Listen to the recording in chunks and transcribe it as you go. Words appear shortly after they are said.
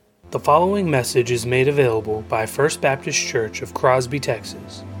The following message is made available by First Baptist Church of Crosby,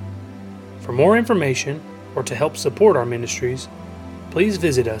 Texas. For more information or to help support our ministries, please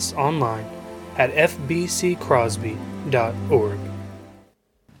visit us online at fbccrosby.org.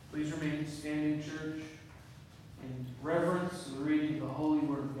 Please remain standing, church, in reverence to the reading of the Holy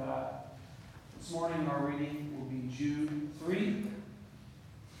Word of God. This morning our reading will be Jude 3.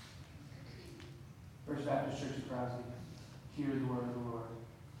 First Baptist Church of Crosby, hear the word of the Lord.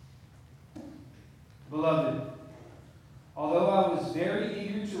 Beloved, although I was very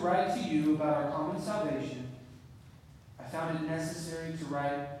eager to write to you about our common salvation, I found it necessary to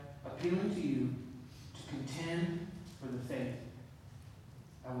write appealing to you to contend for the faith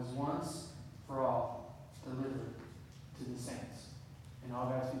that was once for all delivered to the saints. And all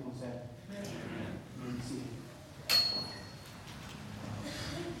God's people said, Amen. You may be seated.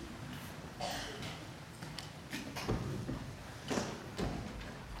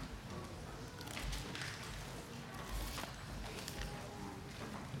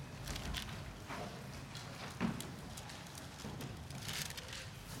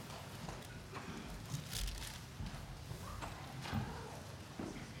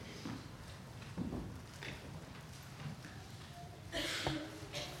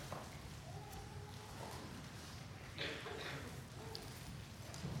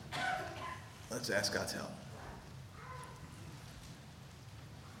 Let's ask God's help.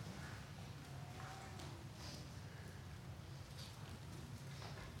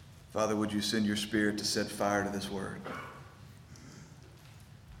 Father, would you send your Spirit to set fire to this word,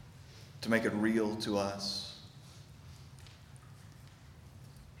 to make it real to us.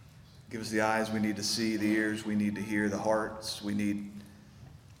 Give us the eyes we need to see, the ears we need to hear, the hearts we need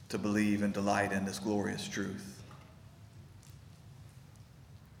to believe and delight in this glorious truth.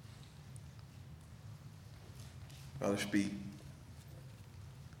 Father, speak.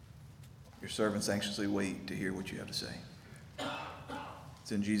 Your servants anxiously wait to hear what you have to say.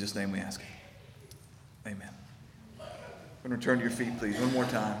 It's in Jesus' name we ask it. Amen. I'm going to return to your feet, please, one more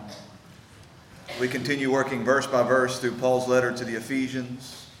time. We continue working verse by verse through Paul's letter to the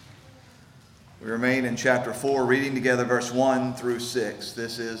Ephesians. We remain in chapter 4, reading together verse 1 through 6.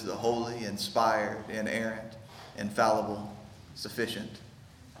 This is the holy, inspired, inerrant, infallible, sufficient,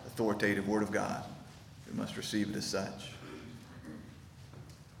 authoritative Word of God. We must receive it as such.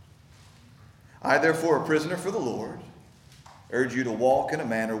 I, therefore, a prisoner for the Lord, urge you to walk in a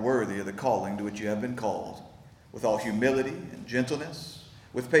manner worthy of the calling to which you have been called, with all humility and gentleness,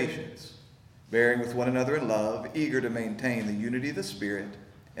 with patience, bearing with one another in love, eager to maintain the unity of the Spirit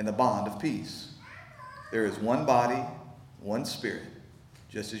and the bond of peace. There is one body, one Spirit,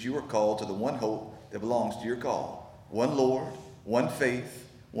 just as you were called to the one hope that belongs to your call, one Lord, one faith,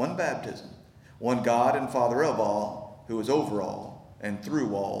 one baptism, one God and Father of all, who is over all, and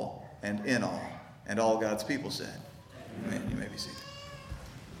through all, and in all. And all God's people said, Amen. You may be seated.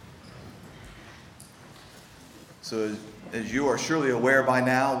 So, as you are surely aware by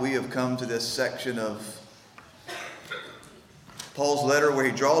now, we have come to this section of Paul's letter where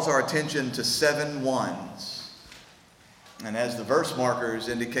he draws our attention to 7 ones. And as the verse markers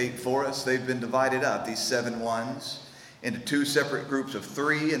indicate for us, they've been divided up, these 7 ones, into 2 separate groups of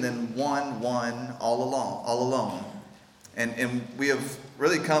 3, and then one all alone. And we have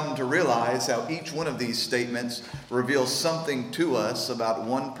really come to realize how each one of these statements reveals something to us about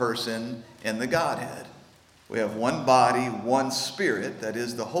one person in the Godhead. We have one body, one Spirit, that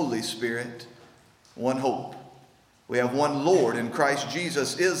is the Holy Spirit, one hope. We have one Lord, and Christ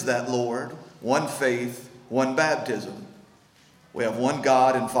Jesus is that Lord, one faith, one baptism. We have one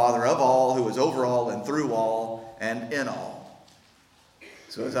God and Father of all, who is over all and through all and in all.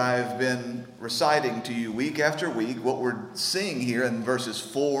 So as I've been reciting to you week after week, what we're seeing here in verses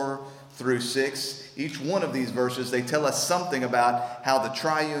 4 through 6, each one of these verses, they tell us something about how the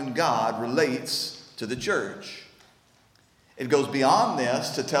triune God relates to the church. It goes beyond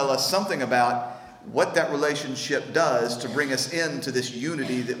this to tell us something about what that relationship does to bring us into this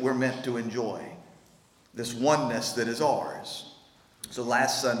unity that we're meant to enjoy, this oneness that is ours. So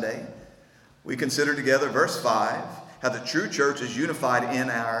last Sunday, we considered together verse 5, how the true church is unified in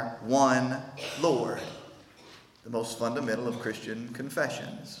our one Lord, the most fundamental of Christian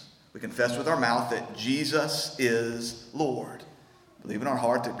confessions. We confess with our mouth that Jesus is Lord. Believe in our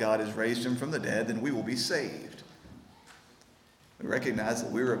heart that God has raised him from the dead, then we will be saved. We recognize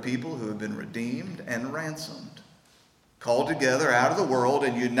that we are a people who have been redeemed and ransomed, called together out of the world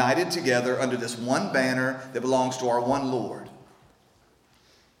and united together under this one banner that belongs to our one Lord.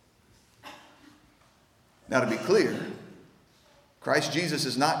 Now, to be clear, Christ Jesus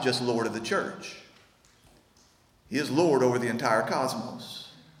is not just Lord of the church. He is Lord over the entire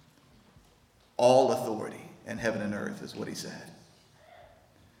cosmos. all authority in heaven and earth, is what he said.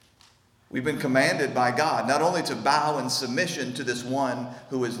 We've been commanded by God not only to bow in submission to this one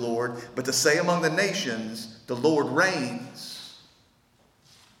who is Lord, but to say among the nations, the Lord reigns.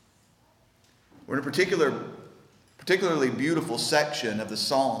 We're in a particularly beautiful section of the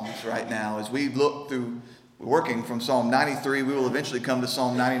Psalms right now. As we look through, working from Psalm 93, we will eventually come to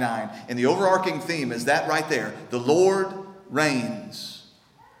Psalm 99. And the overarching theme is that right there. The Lord reigns.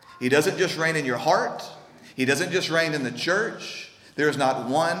 He doesn't just reign in your heart. He doesn't just reign in the church. There is not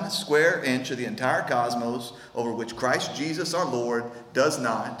one square inch of the entire cosmos over which Christ Jesus our Lord does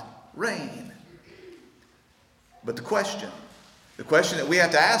not reign. But the question that we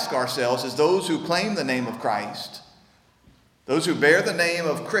have to ask ourselves is those who claim the name of Christ, those who bear the name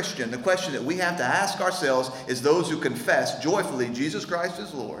of Christian, the question that we have to ask ourselves is those who confess joyfully Jesus Christ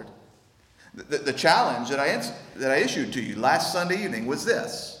is Lord. The challenge that I issued to you last Sunday evening was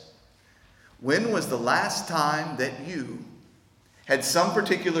this. When was the last time that you had some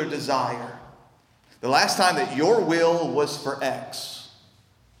particular desire? The last time that your will was for X.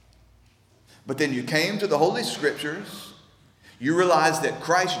 But then you came to the Holy Scriptures, you realized that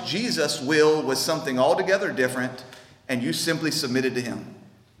Christ Jesus' will was something altogether different, and you simply submitted to him.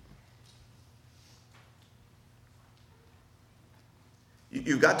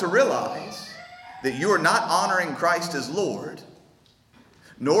 You've got to realize that you are not honoring Christ as Lord,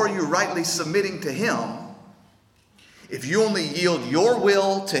 nor are you rightly submitting to him if you only yield your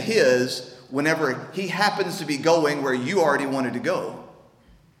will to his whenever he happens to be going where you already wanted to go.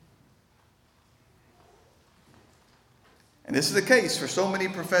 And this is the case for so many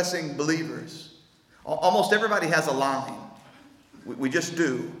professing believers. Almost everybody has a line. We just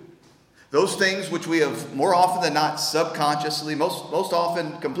do. Those things which we have more often than not subconsciously, most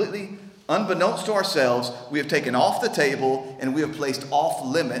often completely unbeknownst to ourselves, we have taken off the table and we have placed off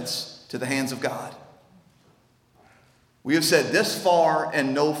limits to the hands of God. We have said this far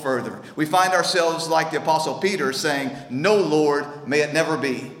and no further. We find ourselves like the Apostle Peter saying, "No, Lord, may it never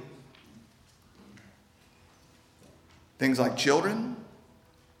be." Things like children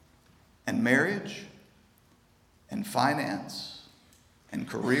and marriage and finance and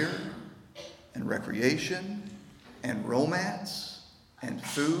career and recreation and romance and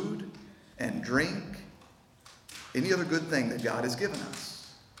food and drink, any other good thing that God has given us.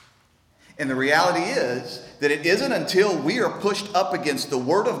 And the reality is that it isn't until we are pushed up against the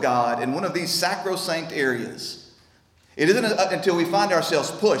Word of God in one of these sacrosanct areas, it isn't until we find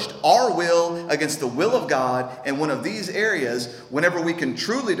ourselves pushed, our will against the will of God in one of these areas, whenever we can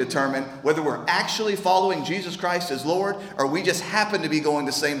truly determine whether we're actually following Jesus Christ as Lord or we just happen to be going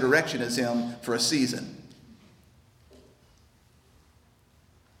the same direction as him for a season.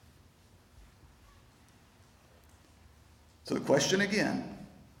 So the question again,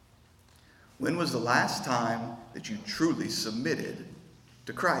 when was the last time that you truly submitted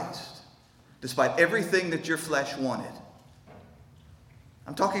to Christ, despite everything that your flesh wanted?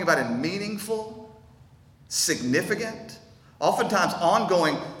 I'm talking about in meaningful, significant, oftentimes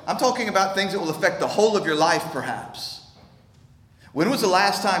ongoing. I'm talking about things that will affect the whole of your life, perhaps. When was the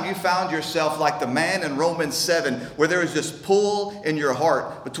last time you found yourself like the man in Romans 7, where there was this pull in your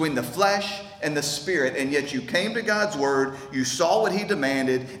heart between the flesh and the spirit, and yet you came to God's word, you saw what he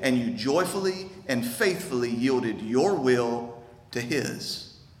demanded, and you joyfully and faithfully yielded your will to his?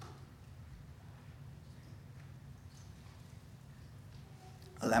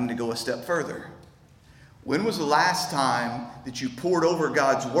 Allow me to go a step further. When was the last time that you poured over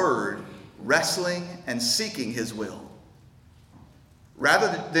God's word, wrestling and seeking his will,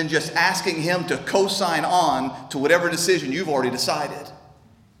 rather than just asking him to co-sign on to whatever decision you've already decided?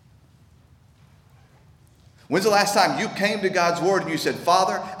 When's the last time you came to God's word and you said,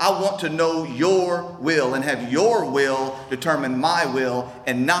 "Father, I want to know your will and have your will determine my will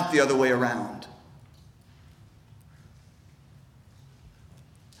and not the other way around"?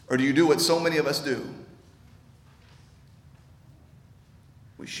 Or do you do what so many of us do?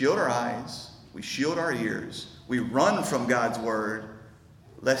 We shield our eyes, we shield our ears, we run from God's word,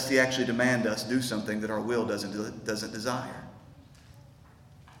 lest he actually demand us do something that our will doesn't desire.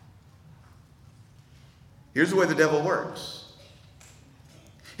 Here's the way the devil works.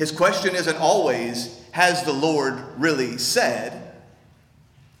 His question isn't always, has the Lord really said?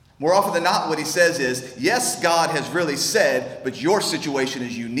 More often than not, what he says is, yes, God has really said, but your situation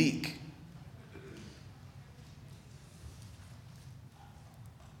is unique.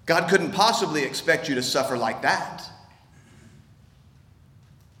 God couldn't possibly expect you to suffer like that.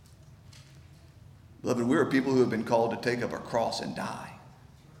 Beloved, we are people who have been called to take up our cross and die.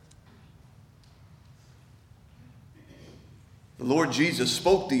 The Lord Jesus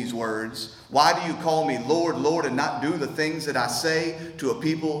spoke these words, "Why do you call me Lord, Lord, and not do the things that I say?" to a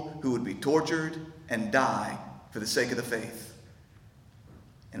people who would be tortured and die for the sake of the faith.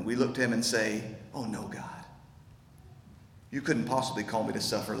 And we look to him and say, "Oh no, God. You couldn't possibly call me to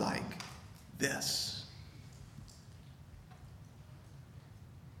suffer like this.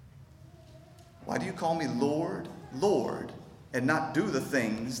 Why do you call me Lord, Lord, and not do the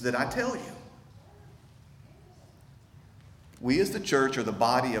things that I tell you?" We as the church are the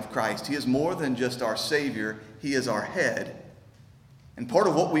body of Christ. He is more than just our Savior. He is our head. And part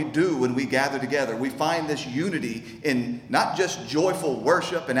of what we do when we gather together, we find this unity in not just joyful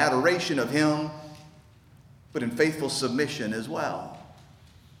worship and adoration of him, but in faithful submission as well.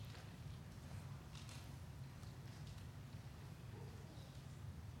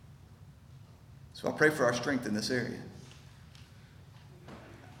 So I pray for our strength in this area.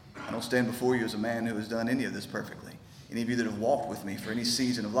 I don't stand before you as a man who has done any of this perfectly. Any of you that have walked with me for any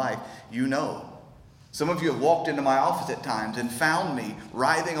season of life, you know. Some of you have walked into my office at times and found me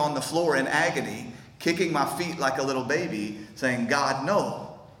writhing on the floor in agony, kicking my feet like a little baby, saying, "God,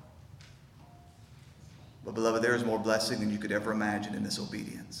 no." But beloved, there is more blessing than you could ever imagine in this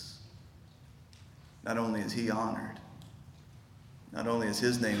obedience. Not only is he honored, not only is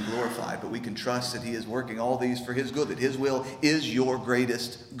his name glorified, but we can trust that he is working all these for his good, that his will is your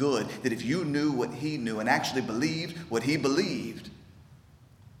greatest good. That if you knew what he knew and actually believed what he believed,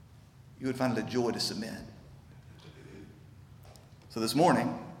 you would find it a joy to submit. So this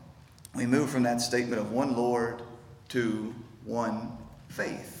morning, we move from that statement of one Lord to one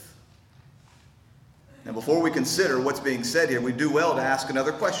faith. Now, before we consider what's being said here, we do well to ask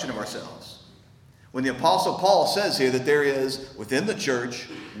another question of ourselves. When the Apostle Paul says here that there is, within the church,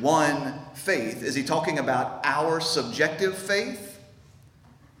 one faith, is he talking about our subjective faith?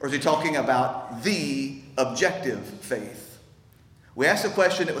 Or is he talking about the objective faith? We asked a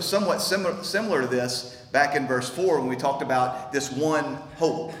question that was somewhat similar to this back in verse 4 when we talked about this one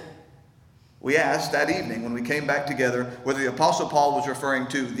hope. We asked that evening when we came back together whether the Apostle Paul was referring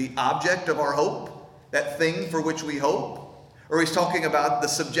to the object of our hope, that thing for which we hope, or he's talking about the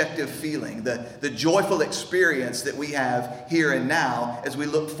subjective feeling, the joyful experience that we have here and now as we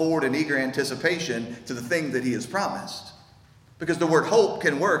look forward in eager anticipation to the thing that he has promised. Because the word hope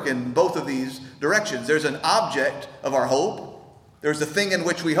can work in both of these directions. There's an object of our hope, there's the thing in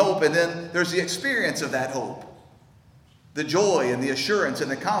which we hope, and then there's the experience of that hope. The joy and the assurance and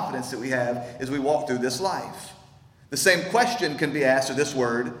the confidence that we have as we walk through this life. The same question can be asked of this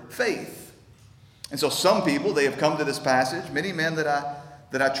word, faith. And so some people, they have come to this passage, many men that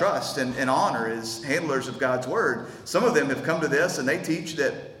I trust and honor as handlers of God's word. Some of them have come to this and they teach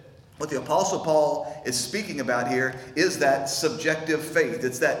that what the Apostle Paul is speaking about here is that subjective faith.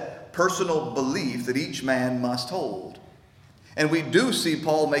 It's that personal belief that each man must hold. And we do see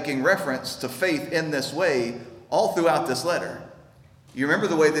Paul making reference to faith in this way all throughout this letter. You remember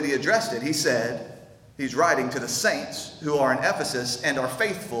the way that he addressed it. He said, he's writing to the saints who are in Ephesus and are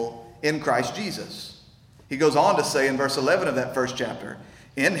faithful in Christ Jesus. He goes on to say in verse 11 of that first chapter,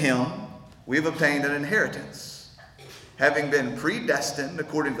 "In him we have obtained an inheritance, having been predestined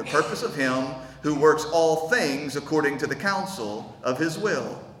according to the purpose of him who works all things according to the counsel of his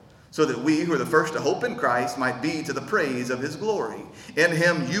will, so that we who are the first to hope in Christ might be to the praise of his glory. In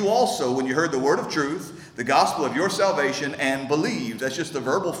him you also, when you heard the word of truth, the gospel of your salvation, and believed," that's just the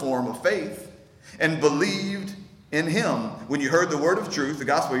verbal form of faith, "and believed in him. When you heard the word of truth, the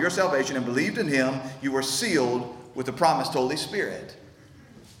gospel of your salvation, and believed in him, you were sealed with the promised Holy Spirit."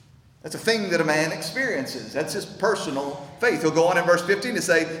 That's a thing that a man experiences. That's his personal faith. He'll go on in verse 15 to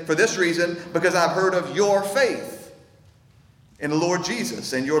say, "For this reason, because I've heard of your faith in the Lord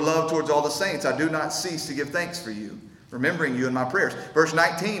Jesus and your love towards all the saints, I do not cease to give thanks for you, remembering you in my prayers." Verse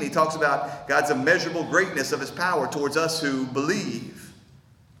 19, he talks about God's immeasurable greatness of his power towards us who believe.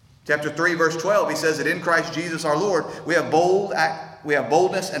 Chapter 3, verse 12, he says that in Christ Jesus our Lord, we have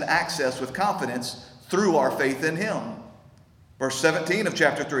boldness and access with confidence through our faith in him. Verse 17 of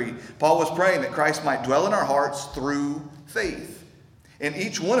chapter 3, Paul was praying that Christ might dwell in our hearts through faith. In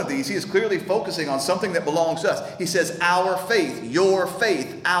each one of these, he is clearly focusing on something that belongs to us. He says, our faith, your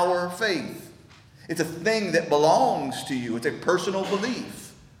faith, our faith. It's a thing that belongs to you. It's a personal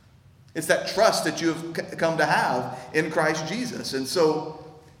belief. It's that trust that you have come to have in Christ Jesus. And so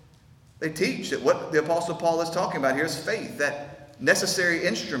they teach that what the Apostle Paul is talking about here is faith, that necessary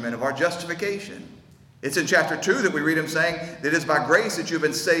instrument of our justification. It's in chapter 2 that we read him saying that it is by grace that you've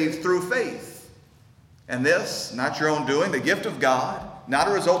been saved through faith. And this, not your own doing, the gift of God, not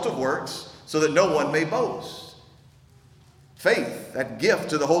a result of works, so that no one may boast. Faith, that gift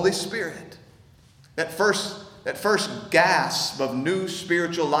to the Holy Spirit. That first first gasp of new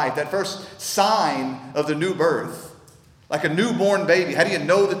spiritual life, that first sign of the new birth, like a newborn baby. How do you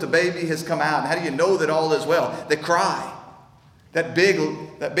know that the baby has come out? And how do you know that all is well? They cry. That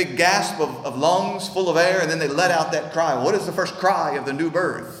big gasp of lungs full of air, and then they let out that cry. What is the first cry of the new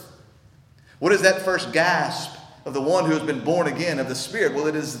birth? What is that first gasp of the one who has been born again of the Spirit? Well,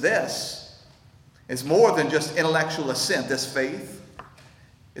 it is this. It's more than just intellectual assent, this faith.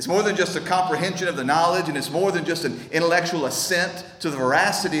 It's more than just a comprehension of the knowledge, and it's more than just an intellectual assent to the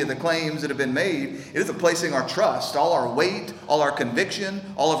veracity of the claims that have been made. It is a placing our trust, all our weight, all our conviction,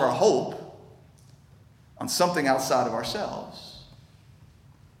 all of our hope on something outside of ourselves.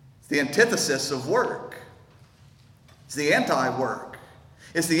 It's the antithesis of work. It's the anti-work.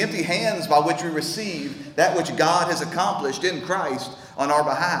 It's the empty hands by which we receive that which God has accomplished in Christ on our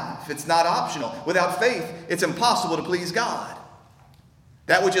behalf. It's not optional. Without faith, it's impossible to please God.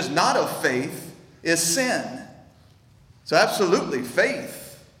 That which is not of faith is sin. So absolutely, faith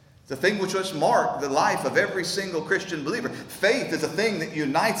is the thing which must mark the life of every single Christian believer. Faith is a thing that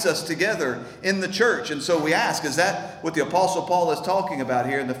unites us together in the church. And so we ask, is that what the Apostle Paul is talking about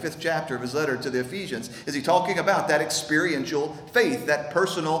here in the 5th chapter of his letter to the Ephesians? Is he talking about that experiential faith, that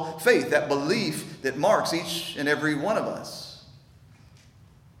personal faith, that belief that marks each and every one of us?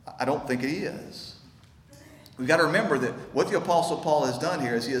 I don't think he is. We've got to remember that what the Apostle Paul has done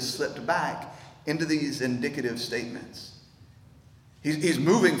here is he has slipped back into these indicative statements. He's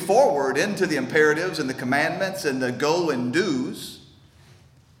moving forward into the imperatives and the commandments and the go and do's.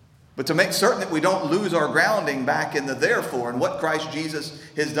 But to make certain that we don't lose our grounding back in the therefore and what Christ Jesus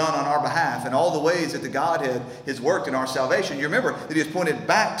has done on our behalf and all the ways that the Godhead has worked in our salvation, you remember that he has pointed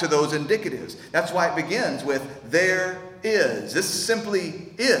back to those indicatives. That's why it begins with there is. This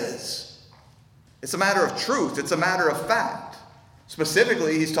simply is. It's a matter of truth. It's a matter of fact.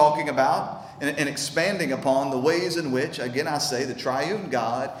 Specifically, he's talking about and expanding upon the ways in which, again I say, the triune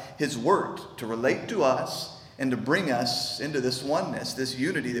God has worked to relate to us and to bring us into this oneness, this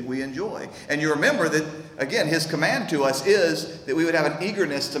unity that we enjoy. And you remember that, again, his command to us is that we would have an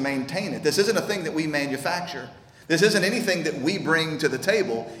eagerness to maintain it. This isn't a thing that we manufacture. This isn't anything that we bring to the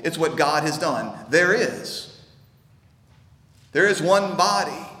table. It's what God has done. There is. There is one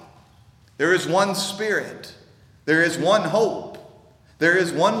body. There is one Spirit. There is one hope. There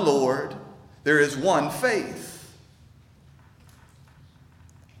is one Lord. There is one faith.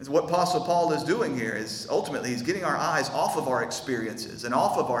 And what Apostle Paul is doing here is ultimately he's getting our eyes off of our experiences and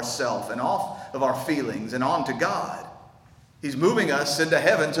off of ourself and off of our feelings and on to God. He's moving us into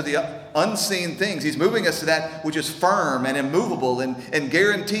heaven to the unseen things. He's moving us to that which is firm and immovable and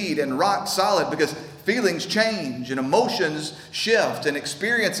guaranteed and rock solid, because feelings change and emotions shift and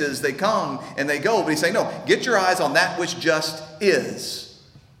experiences, they come and they go. But he's saying, no, get your eyes on that which just is.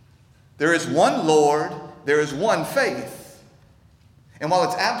 There is one Lord. There is one faith. And while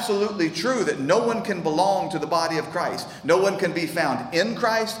it's absolutely true that no one can belong to the body of Christ, no one can be found in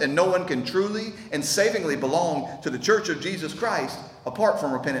Christ, and no one can truly and savingly belong to the church of Jesus Christ apart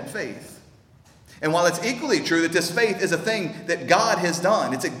from repentant faith. And while it's equally true that this faith is a thing that God has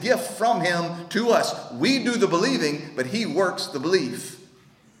done, it's a gift from him to us. We do the believing, but he works the belief.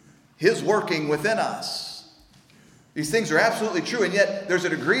 His working within us. These things are absolutely true, and yet there's a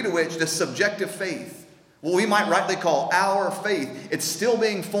degree to which this subjective faith, what we might rightly call our faith, it's still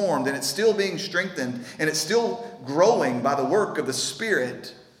being formed and it's still being strengthened and it's still growing by the work of the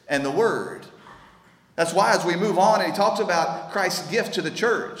Spirit and the Word. That's why as we move on and he talks about Christ's gift to the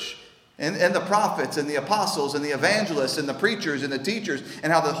church and the prophets and the apostles and the evangelists and the preachers and the teachers,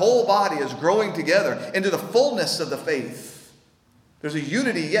 and how the whole body is growing together into the fullness of the faith. There's a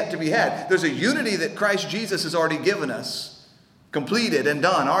unity yet to be had. There's a unity that Christ Jesus has already given us, completed and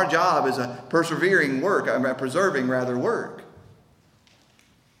done. Our job is a preserving work, a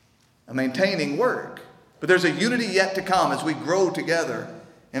maintaining work. But there's a unity yet to come as we grow together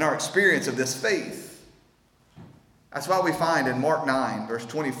in our experience of this faith. That's why we find in Mark 9, verse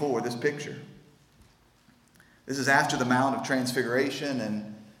 24, this picture. This is after the Mount of Transfiguration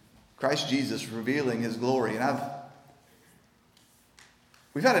and Christ Jesus revealing his glory. And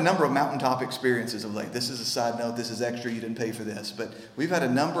we've had a number of mountaintop experiences of late. This is a side note. This is extra. You didn't pay for this. But we've had a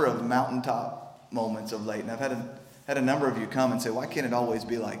number of mountaintop moments of late. And I've had a number of you come and say, why can't it always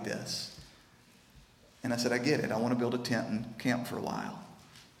be like this? And I said, I get it. I want to build a tent and camp for a while.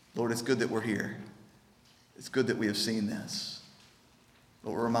 Lord, it's good that we're here. It's good that we have seen this.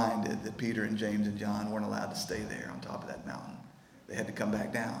 But we're reminded that Peter and James and John weren't allowed to stay there on top of that mountain. They had to come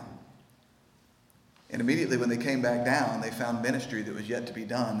back down. And immediately when they came back down, they found ministry that was yet to be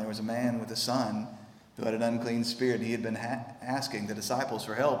done. There was a man with a son who had an unclean spirit. He had been asking the disciples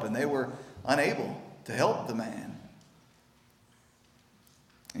for help, and they were unable. to help the man.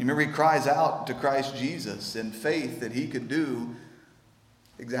 And you remember he cries out to Christ Jesus in faith that he could do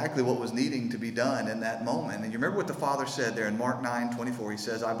exactly what was needing to be done in that moment. And you remember what the Father said there in Mark 9:24. He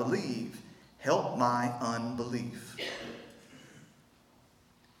says, I believe, help my unbelief.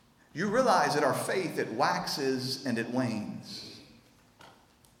 You realize that our faith, it waxes and it wanes.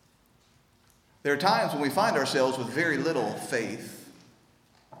 There are times when we find ourselves with very little faith.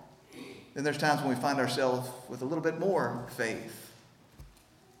 Then there's times when we find ourselves with a little bit more faith.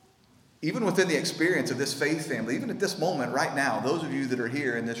 Even within the experience of this faith family, even at this moment right now, those of you that are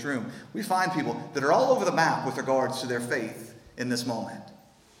here in this room, we find people that are all over the map with regards to their faith in this moment.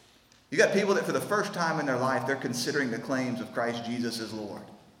 You got people that for the first time in their life, they're considering the claims of Christ Jesus as Lord.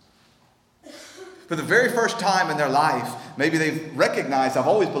 For the very first time in their life, maybe they've recognized, I've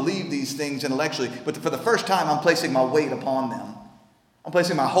always believed these things intellectually, but for the first time, I'm placing my weight upon them. I'm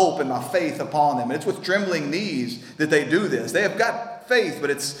placing my hope and my faith upon them. And it's with trembling knees that they do this. They have got faith, but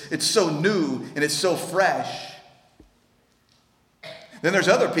it's so new and it's so fresh. Then there's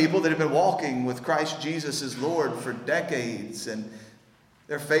other people that have been walking with Christ Jesus as Lord for decades, and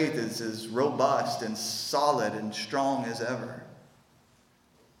their faith is as robust and solid and strong as ever.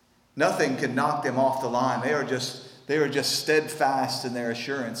 Nothing can knock them off the line. They are just steadfast in their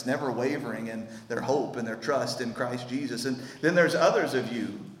assurance, never wavering in their hope and their trust in Christ Jesus. And then there's others of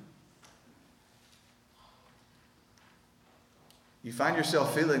you. You find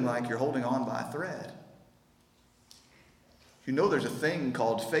yourself feeling like you're holding on by a thread. You know there's a thing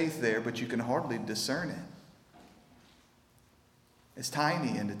called faith there, but you can hardly discern it. It's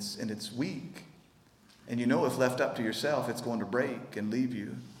tiny and it's weak. And you know if left up to yourself, it's going to break and leave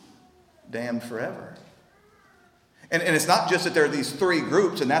you damned forever. And it's not just that there are these three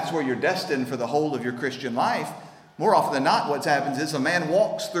groups and that's where you're destined for the whole of your Christian life. More often than not, what happens is a man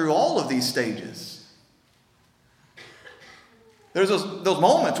walks through all of these stages. There's those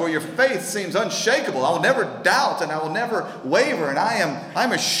moments where your faith seems unshakable. I will never doubt and I will never waver. And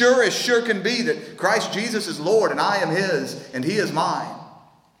I'm as sure can be that Christ Jesus is Lord and I am His and He is mine.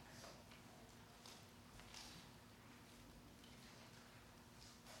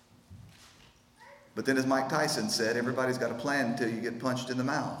 But then as Mike Tyson said, everybody's got a plan until you get punched in the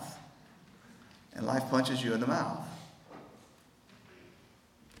mouth. And life punches you in the mouth.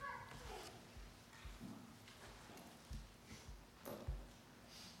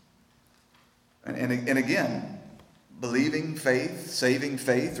 And again, believing faith, saving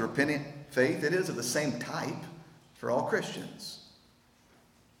faith, repentant faith, it is of the same type for all Christians.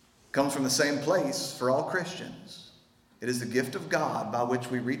 It comes from the same place for all Christians. It is the gift of God by which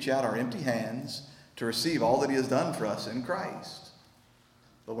we reach out our empty hands to receive all that He has done for us in Christ.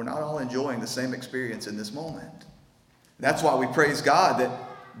 But we're not all enjoying the same experience in this moment. That's why we praise God that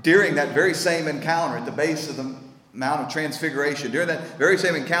during that very same encounter at the base of the Mount of Transfiguration, during that very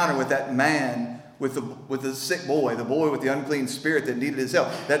same encounter with that man with the sick boy, the boy with the unclean spirit that needed His help,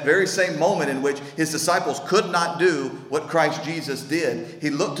 that very same moment in which His disciples could not do what Christ Jesus did,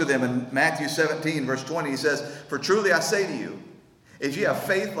 He looked to them in Matthew 17, verse 20, He says, "For truly I say to you, if you have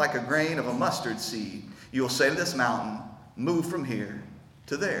faith like a grain of a mustard seed, you will say to this mountain, move from here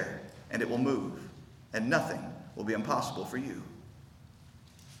to there, and it will move, and nothing will be impossible for you."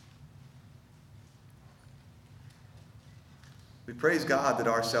 We praise God that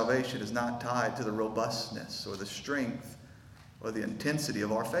our salvation is not tied to the robustness or the strength or the intensity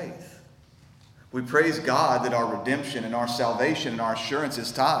of our faith. We praise God that our redemption and our salvation and our assurance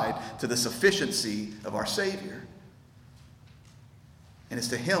is tied to the sufficiency of our Savior. And it's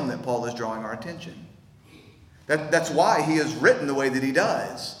to Him that Paul is drawing our attention. That's why he has written the way that he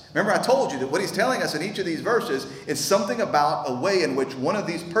does. Remember, I told you that what he's telling us in each of these verses is something about a way in which one of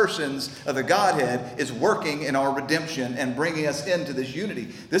these persons of the Godhead is working in our redemption and bringing us into this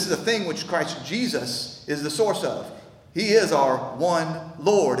unity. This is a thing which Christ Jesus is the source of. He is our one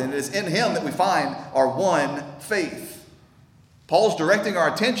Lord, and it is in Him that we find our one faith. Paul's directing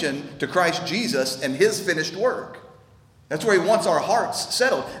our attention to Christ Jesus and His finished work. That's where he wants our hearts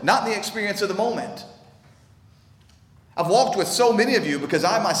settled, not in the experience of the moment. I've walked with so many of you because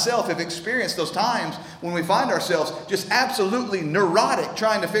I myself have experienced those times when we find ourselves just absolutely neurotic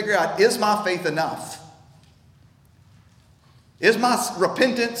trying to figure out, is my faith enough? Is my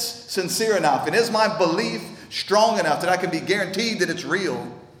repentance sincere enough? And is my belief strong enough that I can be guaranteed that it's real?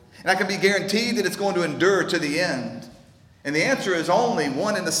 And I can be guaranteed that it's going to endure to the end? And the answer is only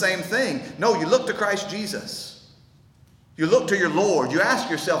one and the same thing. No, you look to Christ Jesus. You look to your Lord. You ask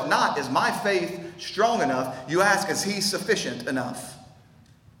yourself not, is my faith strong enough? You ask, is He sufficient enough?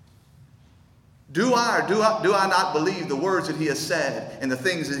 Do I not believe the words that he has said and the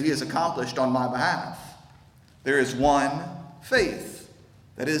things that he has accomplished on my behalf? There is one faith.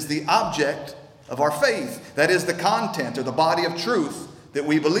 That is the object of our faith. That is the content or the body of truth that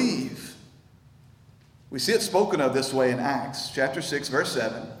we believe. We see it spoken of this way in Acts chapter 6, verse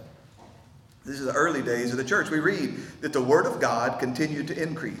 7. This is the early days of the church. We read that the word of God continued to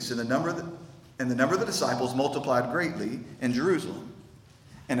increase, and the number of the disciples multiplied greatly in Jerusalem.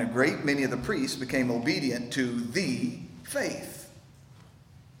 And a great many of the priests became obedient to the faith.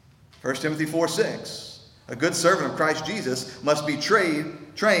 1 Timothy 4:6. A good servant of Christ Jesus must be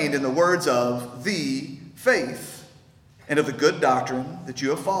trained in the words of the faith and of the good doctrine that you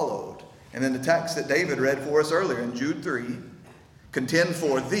have followed. And then the text that David read for us earlier in Jude 3, contend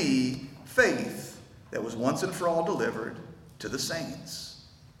for the faith that was once and for all delivered to the saints.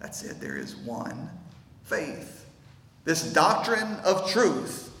 That's it. There is one faith. This doctrine of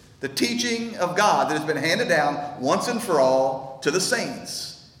truth, the teaching of God that has been handed down once and for all to the saints.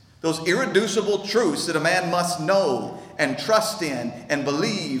 Those irreducible truths that a man must know and trust in and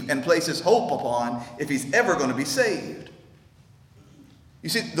believe and place his hope upon if he's ever going to be saved. You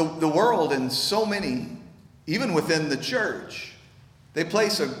see, the world and so many, even within the church, they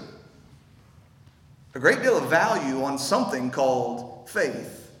place a great deal of value on something called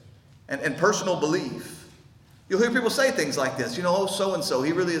faith and personal belief. You'll hear people say things like this, oh, so-and-so,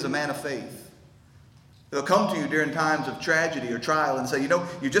 he really is a man of faith. They'll come to you during times of tragedy or trial and say,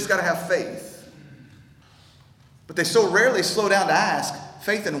 you just got to have faith. But they so rarely slow down to ask,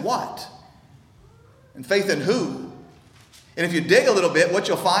 faith in what? And faith in who? And if you dig a little bit, what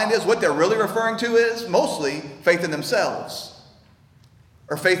you'll find is what they're really referring to is mostly faith in themselves,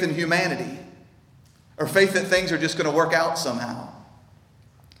 or faith in humanity, or faith that things are just going to work out somehow.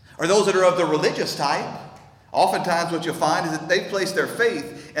 Or those that are of the religious type, oftentimes what you'll find is that they've placed their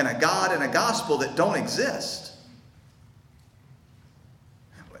faith in a God and a gospel that don't exist.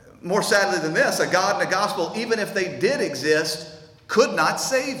 More sadly than this, a God and a gospel, even if they did exist, could not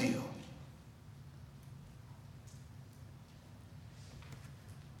save you.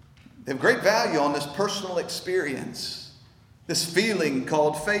 They have great value on this personal experience, this feeling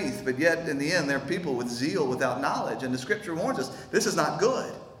called faith, but yet in the end they're people with zeal without knowledge. And the scripture warns us, this is not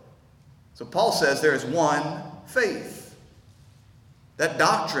good. So Paul says there is one faith. That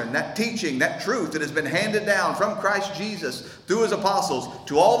doctrine, that teaching, that truth that has been handed down from Christ Jesus through his apostles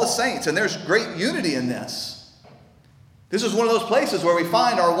to all the saints. And there's great unity in this. This is one of those places where we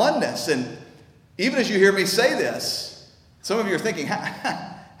find our oneness. And even as you hear me say this, some of you are thinking,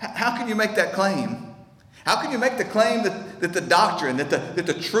 how can you make that claim? How can you make the claim that the doctrine, that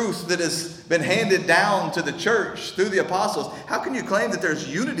the truth that has been handed down to the church through the apostles, how can you claim that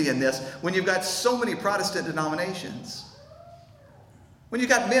there's unity in this when you've got so many Protestant denominations? When you've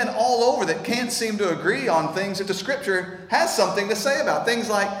got men all over that can't seem to agree on things that the scripture has something to say about. Things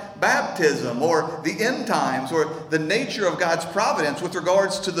like baptism or the end times or the nature of God's providence with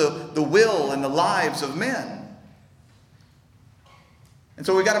regards to the will and the lives of men. And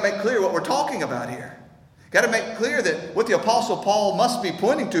so we've got to make clear what we're talking about here. Got to make clear that what the Apostle Paul must be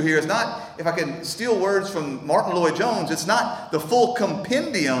pointing to here is not, if I can steal words from Martin Lloyd-Jones, it's not the full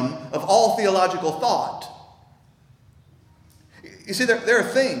compendium of all theological thought. You see, there are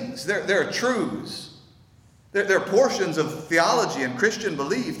things, there are truths, there are portions of theology and Christian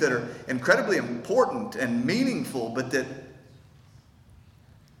belief that are incredibly important and meaningful, but that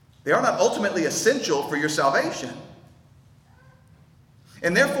they are not ultimately essential for your salvation.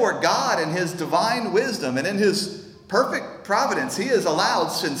 And therefore, God in his divine wisdom and in his perfect providence, he has allowed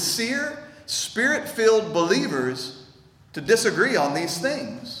sincere, spirit-filled believers to disagree on these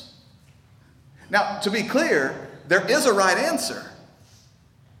things. Now, to be clear, there is a right answer.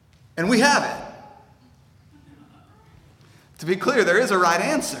 And we have it. To be clear, there is a right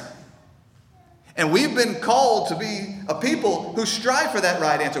answer. And we've been called to be a people who strive for that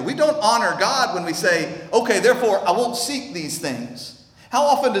right answer. We don't honor God when we say, okay, therefore I won't seek these things. How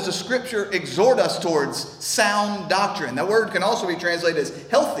often does the scripture exhort us towards sound doctrine? That word can also be translated as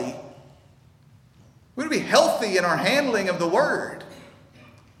healthy. We want to be healthy in our handling of the word.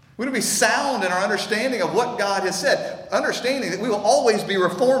 We want to be sound in our understanding of what God has said. Understanding that we will always be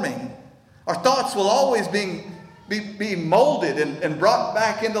reforming. Our thoughts will always be molded and brought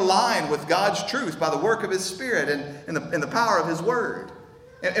back into line with God's truth by the work of his Spirit and the power of his word.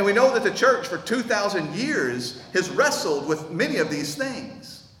 And we know that the church for 2,000 years has wrestled with many of these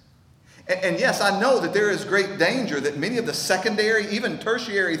things. And yes, I know that there is great danger that many of the secondary, even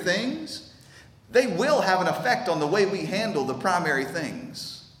tertiary things, they will have an effect on the way we handle the primary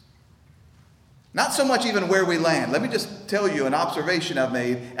things. Not so much even where we land. Let me just tell you an observation I've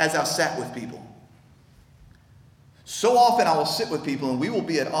made as I've sat with people. So often I will sit with people and we will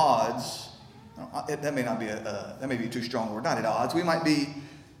be at odds. That may be too strong a word. Not at odds. We might be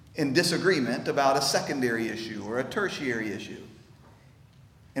in disagreement about a secondary issue or a tertiary issue.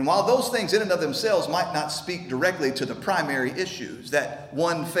 And while those things in and of themselves might not speak directly to the primary issues, that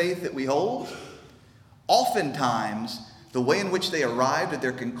one faith that we hold, oftentimes the way in which they arrived at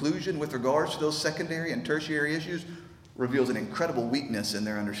their conclusion with regards to those secondary and tertiary issues reveals an incredible weakness in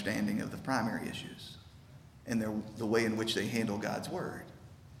their understanding of the primary issues and the way in which they handle God's word.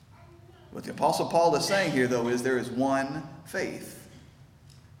 What the Apostle Paul is saying here, though, is there is one faith.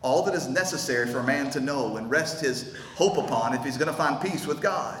 All that is necessary for a man to know and rest his hope upon if he's going to find peace with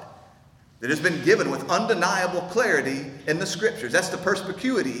God. That has been given with undeniable clarity in the Scriptures. That's the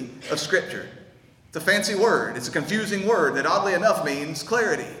perspicuity of Scripture. It's a fancy word. It's a confusing word that oddly enough means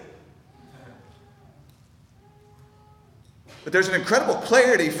clarity. But there's an incredible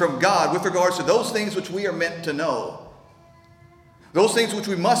clarity from God with regards to those things which we are meant to know. Those things which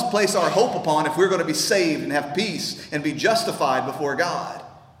we must place our hope upon if we're going to be saved and have peace and be justified before God.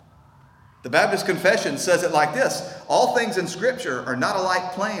 The Baptist Confession says it like this: all things in Scripture are not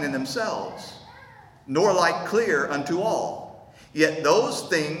alike plain in themselves, nor alike clear unto all. Yet those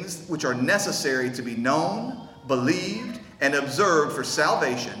things which are necessary to be known, believed, and observed for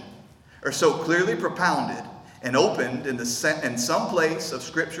salvation are so clearly propounded and opened in some place of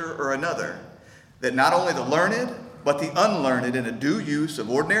Scripture or another, that not only the learned, but the unlearned in a due use of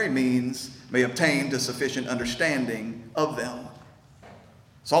ordinary means may obtain to sufficient understanding of them.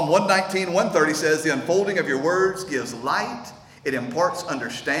 Psalm 119, 130 says, the unfolding of your words gives light. It imparts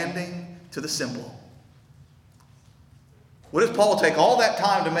understanding to the simple. What does Paul take all that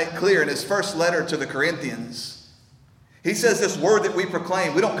time to make clear in his first letter to the Corinthians? He says this word that we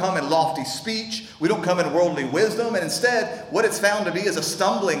proclaim, we don't come in lofty speech. We don't come in worldly wisdom. And instead, what it's found to be is a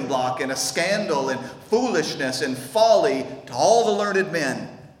stumbling block and a scandal and foolishness and folly to all the learned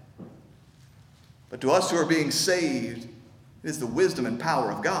men. But to us who are being saved, it is the wisdom and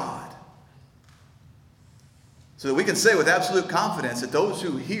power of God. So that we can say with absolute confidence that those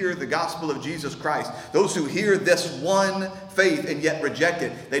who hear the gospel of Jesus Christ, those who hear this one faith and yet reject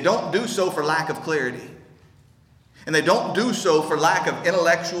it, they don't do so for lack of clarity. And they don't do so for lack of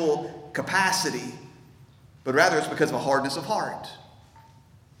intellectual capacity, but rather it's because of a hardness of heart.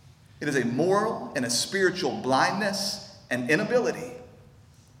 It is a moral and a spiritual blindness and inability.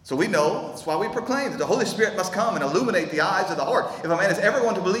 So we know, that's why we proclaim that the Holy Spirit must come and illuminate the eyes of the heart. If a man is ever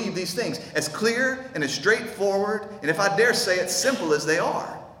going to believe these things as clear and as straightforward, and if I dare say it, simple as they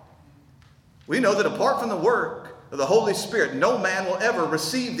are, we know that apart from the work of the Holy Spirit, no man will ever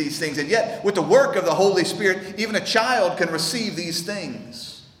receive these things. And yet, with the work of the Holy Spirit, even a child can receive these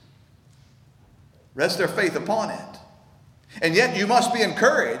things. Rest their faith upon it. And yet you must be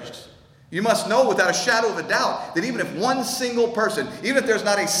encouraged. You must know without a shadow of a doubt that even if one single person, even if there's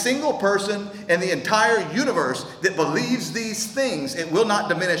not a single person in the entire universe that believes these things, it will not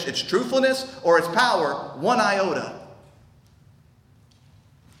diminish its truthfulness or its power one iota.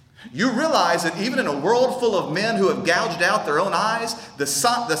 You realize that even in a world full of men who have gouged out their own eyes, the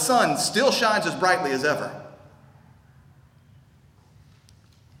sun still shines as brightly as ever.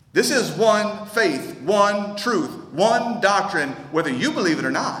 This is one faith, one truth, one doctrine, whether you believe it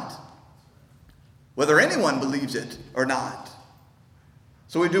or not. Whether anyone believes it or not.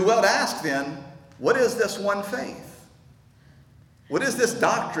 So we do well to ask then, what is this one faith? What is this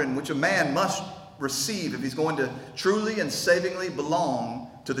doctrine which a man must receive if he's going to truly and savingly belong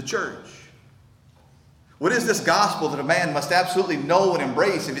to the church? What is this gospel that a man must absolutely know and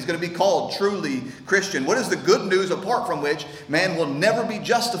embrace if he's going to be called truly Christian? What is the good news apart from which man will never be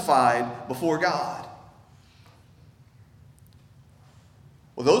justified before God?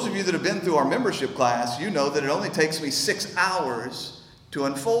 Well, those of you that have been through our membership class, you know that it only takes me 6 hours to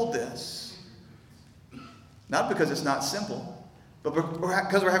unfold this. Not because it's not simple, but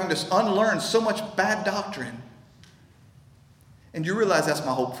because we're having to unlearn so much bad doctrine. And you realize that's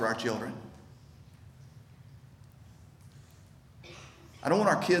my hope for our children. I don't want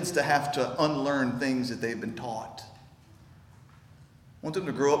our kids to have to unlearn things that they've been taught. I want them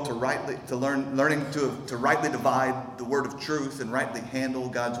to grow up to rightly divide the word of truth and rightly handle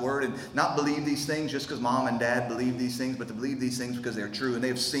God's word and not believe these things just because mom and dad believe these things, but to believe these things because they're true and they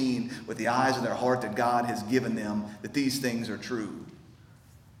have seen with the eyes of their heart that God has given them that these things are true.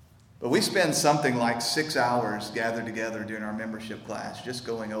 But we spend something like 6 hours gathered together during our membership class just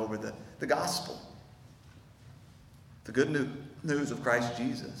going over the gospel. The good news of Christ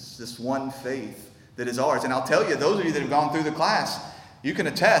Jesus, this one faith that is ours. And I'll tell you, those of you that have gone through the class, you can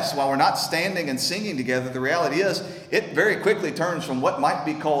attest, while we're not standing and singing together, the reality is it very quickly turns from what might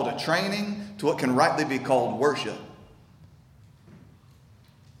be called a training to what can rightly be called worship.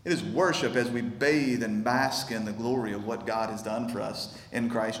 It is worship as we bathe and bask in the glory of what God has done for us in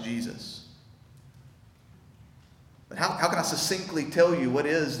Christ Jesus. But how can I succinctly tell you what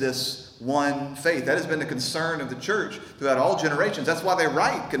is this one faith? That has been the concern of the church throughout all generations. That's why they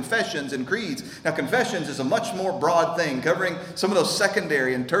write confessions and creeds. Now, confessions is a much more broad thing, covering some of those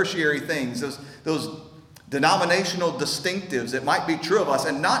secondary and tertiary things, those denominational distinctives that might be true of us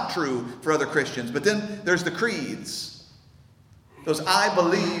and not true for other Christians. But then there's the creeds. Those I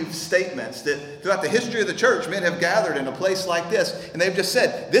believe statements that throughout the history of the church, men have gathered in a place like this, and they've just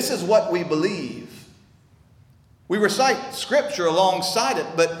said, this is what we believe. We recite Scripture alongside it,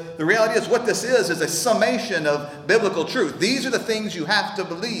 but the reality is what this is a summation of biblical truth. These are the things you have to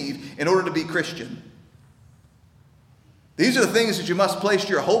believe in order to be Christian. These are the things that you must place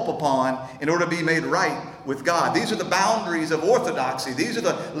your hope upon in order to be made right with God. These are the boundaries of orthodoxy. These are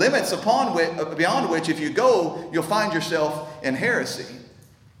the limits beyond which, if you go, you'll find yourself in heresy.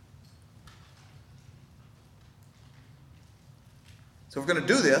 So if we're going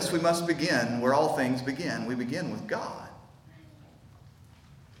to do this, we must begin where all things begin. We begin with God.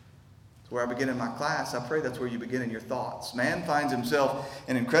 It's where I begin in my class. I pray that's where you begin in your thoughts. Man finds himself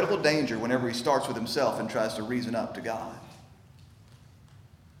in incredible danger whenever he starts with himself and tries to reason up to God.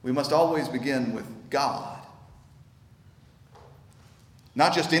 We must always begin with God.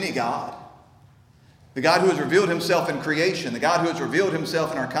 Not just any God. The God who has revealed himself in creation. The God who has revealed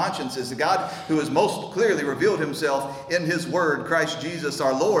himself in our consciences. The God who has most clearly revealed himself in his word, Christ Jesus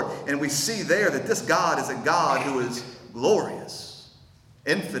our Lord. And we see there that this God is a God who is glorious,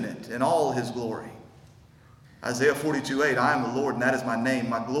 infinite in all his glory. Isaiah 42:8, I am the Lord and that is my name.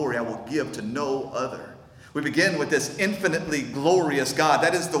 My glory I will give to no other. We begin with this infinitely glorious God.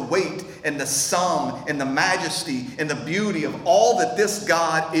 That is the weight and the sum and the majesty and the beauty of all that this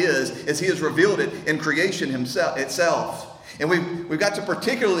God is as he has revealed it in creation itself. And we've got to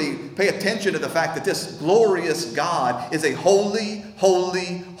particularly pay attention to the fact that this glorious God is a holy,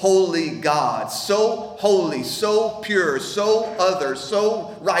 holy, holy God. So holy, so pure, so other,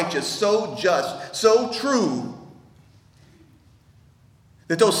 so righteous, so just, so true,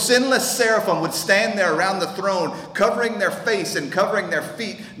 that those sinless seraphim would stand there around the throne, covering their face and covering their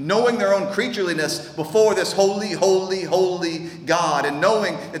feet, knowing their own creatureliness before this holy, holy, holy God, and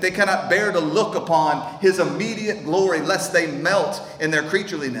knowing that they cannot bear to look upon his immediate glory lest they melt in their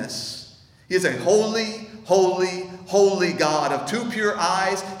creatureliness. He is a holy, holy, holy God of too pure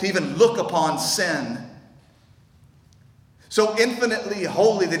eyes to even look upon sin. So infinitely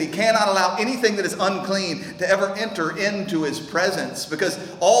holy that he cannot allow anything that is unclean to ever enter into his presence. Because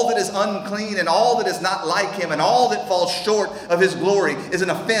all that is unclean and all that is not like him and all that falls short of his glory is an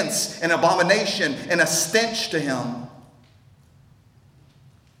offense, an abomination, and a stench to him.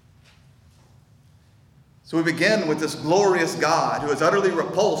 So we begin with this glorious God who is utterly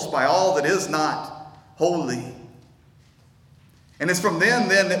repulsed by all that is not holy. And it's from then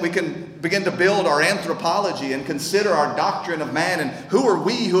that we can begin to build our anthropology and consider our doctrine of man and who are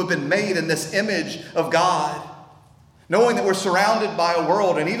we who have been made in this image of God. Knowing that we're surrounded by a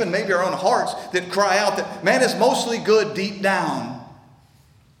world and even maybe our own hearts that cry out that man is mostly good deep down.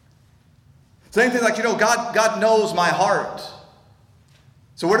 Same thing like, God knows my heart.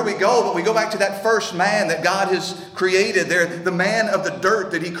 So where do we go? But we go back to that first man that God has created there, the man of the dirt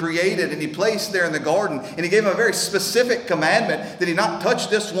that he created and he placed there in the garden. And he gave him a very specific commandment that he not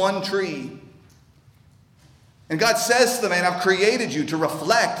touch this one tree. And God says to the man, I've created you to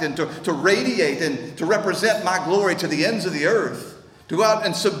reflect and to radiate and to represent my glory to the ends of the earth. To go out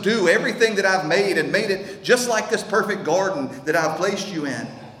and subdue everything that I've made and made it just like this perfect garden that I've placed you in.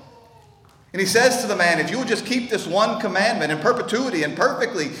 And he says to the man, if you will just keep this one commandment in perpetuity and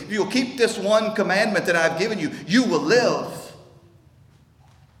perfectly, if you will keep this one commandment that I've given you, you will live.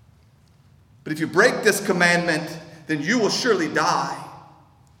 But if you break this commandment, then you will surely die.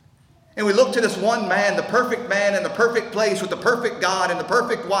 And we look to this one man, the perfect man in the perfect place with the perfect God and the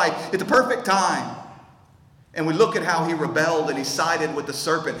perfect wife at the perfect time. And we look at how he rebelled and he sided with the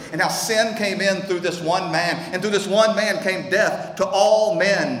serpent and how sin came in through this one man. And through this one man came death to all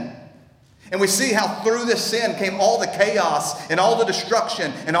men. And we see how through this sin came all the chaos and all the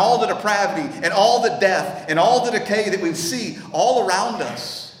destruction and all the depravity and all the death and all the decay that we see all around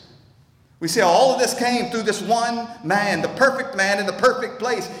us. We see how all of this came through this one man, the perfect man in the perfect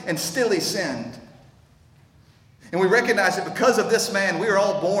place, and still he sinned. And we recognize that because of this man, we are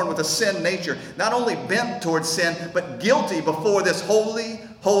all born with a sin nature, not only bent towards sin, but guilty before this holy,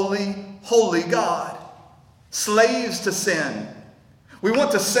 holy, holy God. Slaves to sin. We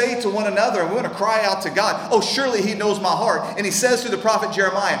want to say to one another, and we want to cry out to God, oh, surely he knows my heart. And he says through the prophet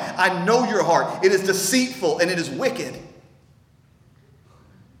Jeremiah, I know your heart. It is deceitful and it is wicked.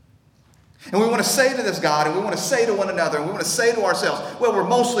 And we want to say to this God, and we want to say to one another, and we want to say to ourselves, well, we're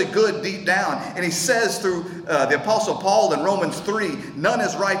mostly good deep down. And he says through the Apostle Paul in Romans 3, none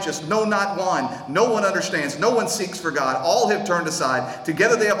is righteous, no, not one. No one understands, no one seeks for God. All have turned aside.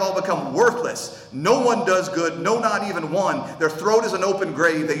 Together they have all become worthless. No one does good, no, not even one. Their throat is an open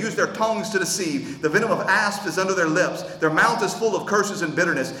grave. They use their tongues to deceive. The venom of asps is under their lips. Their mouth is full of curses and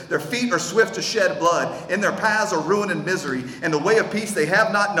bitterness. Their feet are swift to shed blood. In their paths are ruin and misery. And the way of peace they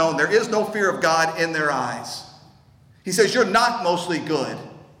have not known. There is no fear of God in their eyes. He says, you're not mostly good.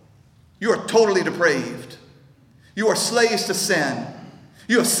 You are totally depraved. You are slaves to sin.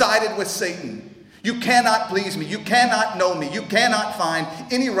 You have sided with Satan. You cannot please me. You cannot know me. You cannot find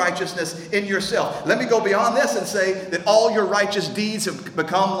any righteousness in yourself. Let me go beyond this and say that all your righteous deeds have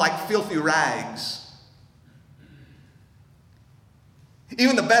become like filthy rags.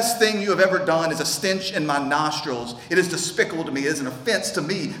 Even the best thing you have ever done is a stench in my nostrils. It is despicable to me. It is an offense to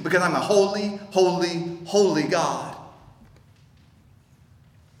me because I'm a holy, holy, holy God.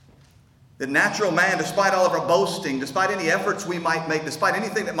 The natural man, despite all of our boasting, despite any efforts we might make, despite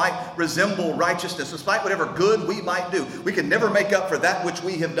anything that might resemble righteousness, despite whatever good we might do, we can never make up for that which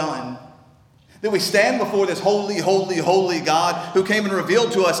we have done. That we stand before this holy, holy, holy God who came and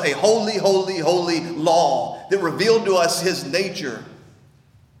revealed to us a holy, holy, holy law that revealed to us his nature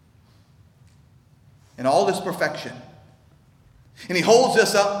in all its perfection. And he holds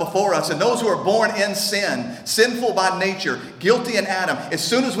this up before us. And those who are born in sin, sinful by nature, guilty in Adam, as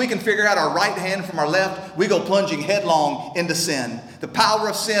soon as we can figure out our right hand from our left, we go plunging headlong into sin. The power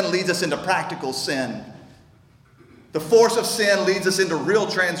of sin leads us into practical sin. The force of sin leads us into real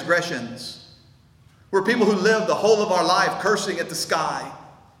transgressions. We're people who live the whole of our life cursing at the sky.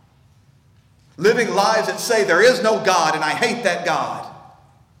 Living lives that say there is no God and I hate that God.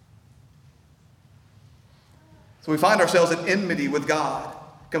 So we find ourselves at enmity with God,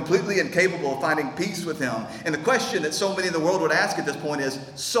 completely incapable of finding peace with him. And the question that so many in the world would ask at this point is,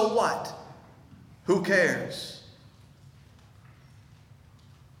 so what? Who cares?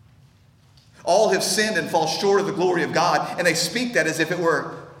 All have sinned and fall short of the glory of God, and they speak that as if it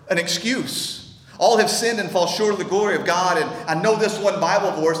were an excuse. All have sinned and fall short of the glory of God, and I know this one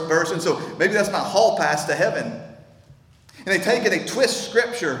Bible verse, and so maybe that's my hall pass to heaven. And they take it, they twist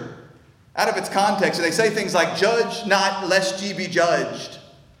Scripture out of its context, and they say things like, judge not lest ye be judged.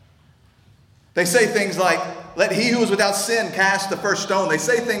 They say things like, let he who is without sin cast the first stone. They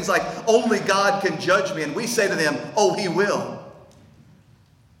say things like, only God can judge me. And we say to them, oh, he will.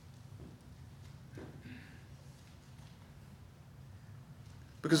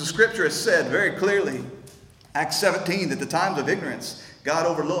 Because the Scripture has said very clearly, Acts 17, that the times of ignorance God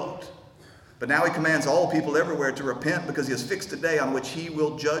overlooked. But now he commands all people everywhere to repent because he has fixed a day on which he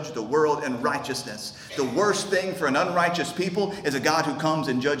will judge the world in righteousness. The worst thing for an unrighteous people is a God who comes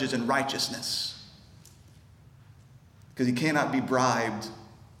and judges in righteousness. Because he cannot be bribed,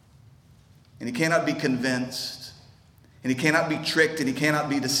 and he cannot be convinced, and he cannot be tricked, and he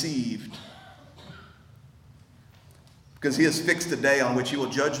cannot be deceived. Because he has fixed a day on which he will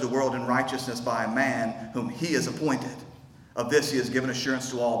judge the world in righteousness by a man whom he has appointed. Of this he has given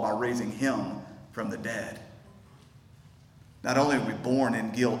assurance to all by raising him from the dead. Not only are we born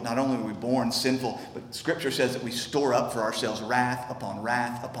in guilt, not only are we born sinful, but Scripture says that we store up for ourselves wrath upon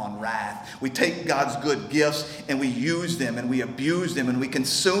wrath upon wrath. We take God's good gifts and we use them and we abuse them and we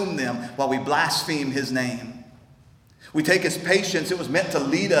consume them while we blaspheme his name. We take his patience. It was meant to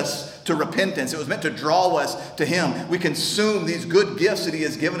lead us to repentance. It was meant to draw us to him. We consume these good gifts that he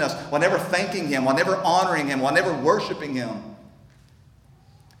has given us while never thanking him, while never honoring him, while never worshiping him.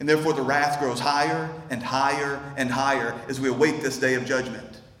 And therefore the wrath grows higher and higher and higher as we await this day of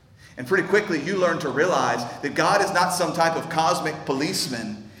judgment. And pretty quickly you learn to realize that God is not some type of cosmic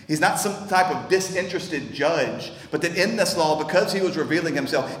policeman. He's not some type of disinterested judge. But that in this law, because he was revealing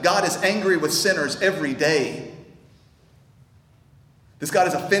himself, God is angry with sinners every day. This God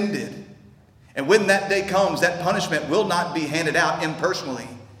is offended. And when that day comes, that punishment will not be handed out impersonally.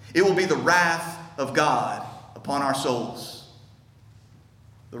 It will be the wrath of God upon our souls.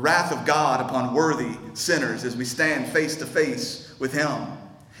 The wrath of God upon worthy sinners as we stand face to face with him.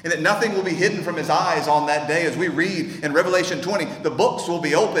 And that nothing will be hidden from his eyes on that day. As we read in Revelation 20, the books will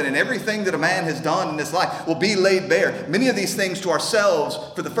be open and everything that a man has done in this life will be laid bare. Many of these things to ourselves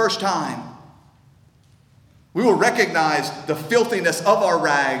for the first time. We will recognize the filthiness of our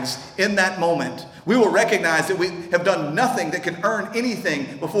rags in that moment. We will recognize that we have done nothing that can earn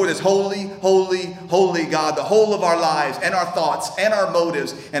anything before this holy, holy, holy God. The whole of our lives and our thoughts and our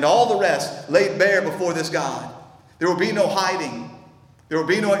motives and all the rest laid bare before this God. There will be no hiding. There will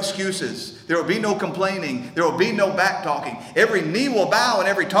be no excuses. There will be no complaining. There will be no backtalking. Every knee will bow and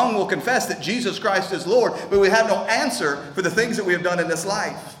every tongue will confess that Jesus Christ is Lord. But we have no answer for the things that we have done in this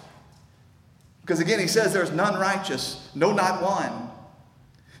life. Because again, he says there's none righteous, no, not one.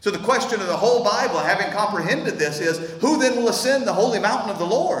 So the question of the whole Bible, having comprehended this, is who then will ascend the holy mountain of the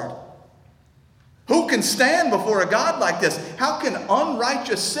Lord? Who can stand before a God like this? How can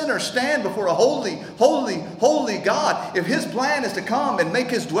unrighteous sinners stand before a holy, holy, holy God? If his plan is to come and make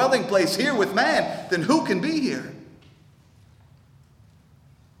his dwelling place here with man, then who can be here?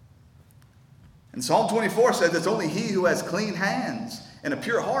 And Psalm 24 says it's only he who has clean hands and a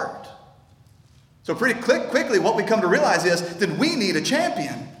pure heart. So pretty quickly what we come to realize is that we need a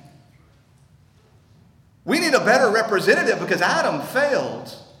champion. We need a better representative because Adam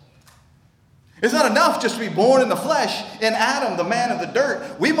failed. It's not enough just to be born in the flesh, in Adam, the man of the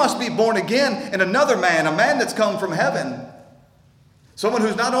dirt. We must be born again in another man, a man that's come from heaven. Someone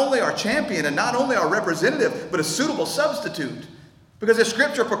who's not only our champion and not only our representative, but a suitable substitute. Because the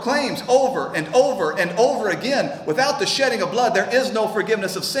Scripture proclaims over and over and over again, without the shedding of blood, there is no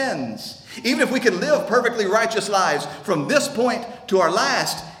forgiveness of sins. Even if we can live perfectly righteous lives from this point to our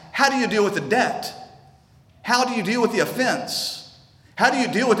last, how do you deal with the debt? How do you deal with the offense? How do you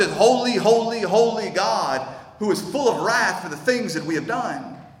deal with this holy, holy, holy God who is full of wrath for the things that we have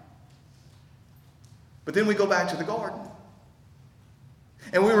done? But then we go back to the garden.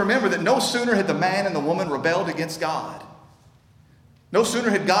 And we remember that no sooner had the man and the woman rebelled against God. No sooner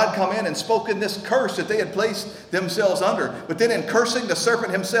had God come in and spoken this curse that they had placed themselves under. But then in cursing the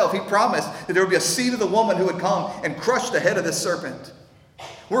serpent himself, he promised that there would be a seed of the woman who would come and crush the head of this serpent.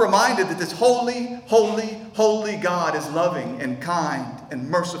 We're reminded that this holy, holy, holy God is loving and kind and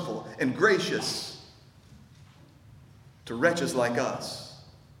merciful and gracious to wretches like us.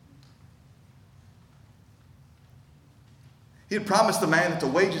 He had promised the man that the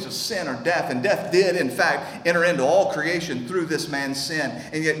wages of sin are death, and death did, in fact, enter into all creation through this man's sin.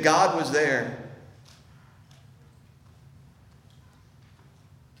 And yet God was there.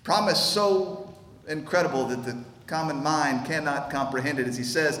 Promise so incredible that the common mind cannot comprehend it, as he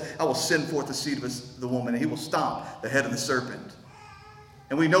says, I will send forth the seed of the woman, and he will stomp the head of the serpent.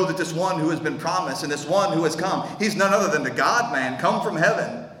 And we know that this one who has been promised and this one who has come, he's none other than the God-man, come from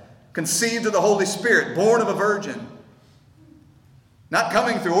heaven, conceived of the Holy Spirit, born of a virgin. Not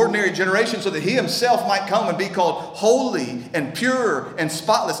coming through ordinary generation so that he himself might come and be called holy and pure and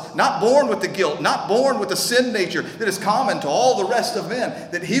spotless. Not born with the guilt, not born with the sin nature that is common to all the rest of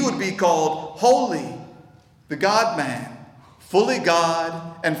men. That he would be called holy, the God-man, fully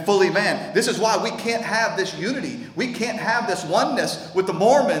God and fully man. This is why we can't have this unity. We can't have this oneness with the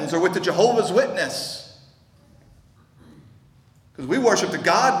Mormons or with the Jehovah's Witness. Because we worship the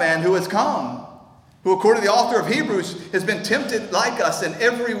God-man who has come, who according to the author of Hebrews has been tempted like us in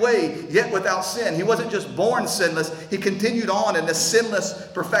every way, yet without sin. He wasn't just born sinless, he continued on in this sinless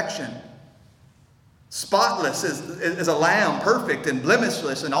perfection. Spotless as a lamb, perfect and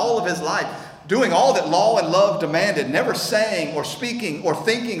blemishless in all of his life, doing all that law and love demanded, never saying or speaking or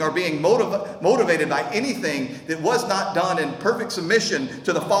thinking or being motivated by anything that was not done in perfect submission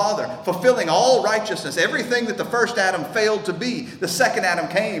to the Father, fulfilling all righteousness. Everything that the first Adam failed to be, the second Adam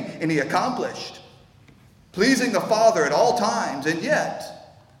came and he accomplished. Pleasing the Father at all times, and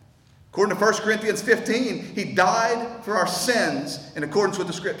yet, according to 1 Corinthians 15, he died for our sins in accordance with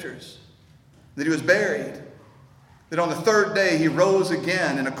the Scriptures. That he was buried. That on the third day he rose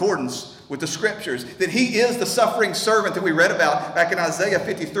again in accordance with the Scriptures. That he is the suffering servant that we read about back in Isaiah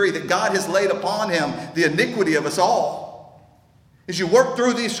 53. That God has laid upon him the iniquity of us all. As you work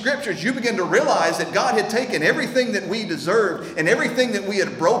through these Scriptures, you begin to realize that God had taken everything that we deserved and everything that we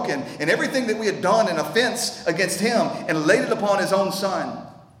had broken and everything that we had done in offense against him and laid it upon his own Son.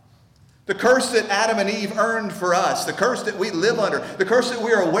 The curse that Adam and Eve earned for us, the curse that we live under, the curse that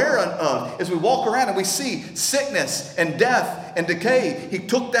we are aware of as we walk around and we see sickness and death and decay. He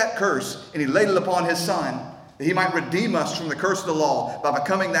took that curse and he laid it upon his Son that he might redeem us from the curse of the law by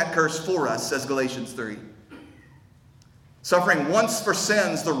becoming that curse for us, says Galatians 3. Suffering once for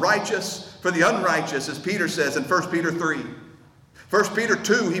sins, the righteous for the unrighteous, as Peter says in 1 Peter 3. 1 Peter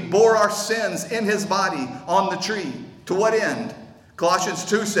 2, he bore our sins in his body on the tree. To what end? Colossians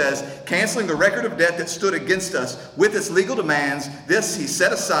 2 says, canceling the record of debt that stood against us with its legal demands, this he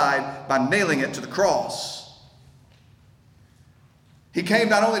set aside by nailing it to the cross. He came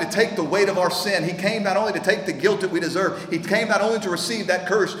not only to take the weight of our sin, he came not only to take the guilt that we deserve, he came not only to receive that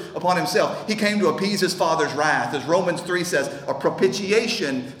curse upon himself, he came to appease his Father's wrath, as Romans 3 says, a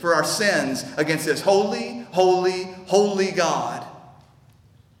propitiation for our sins against this holy, holy, holy God.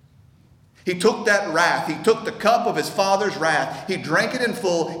 He took that wrath. He took the cup of his Father's wrath. He drank it in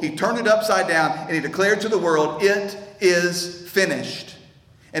full. He turned it upside down, and he declared to the world, "It is finished."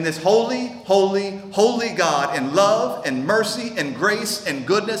 And this holy, holy, holy God, in love and mercy and grace and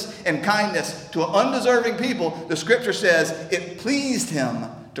goodness and kindness to undeserving people, the Scripture says it pleased him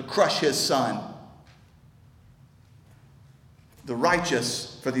to crush his Son. The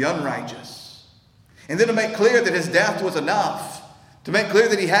righteous for the unrighteous. And then to make clear that his death was enough. To make clear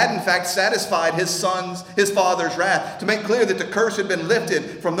that he had in fact satisfied his Father's wrath. To make clear that the curse had been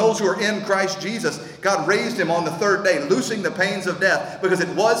lifted from those who are in Christ Jesus. God raised him on the third day, loosing the pains of death, because it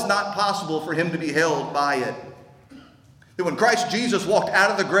was not possible for him to be held by it. That when Christ Jesus walked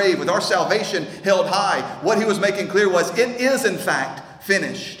out of the grave with our salvation held high, what he was making clear was, it is in fact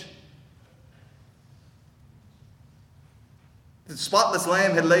finished. The spotless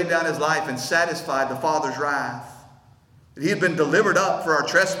Lamb had laid down his life and satisfied the Father's wrath. He had been delivered up for our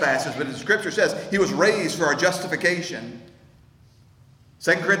trespasses, but the Scripture says he was raised for our justification.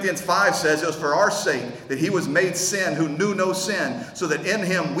 2 Corinthians 5 says it was for our sake that he was made sin who knew no sin, so that in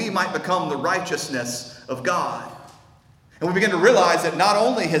him we might become the righteousness of God. And we begin to realize that not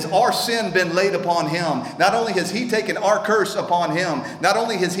only has our sin been laid upon him, not only has he taken our curse upon him, not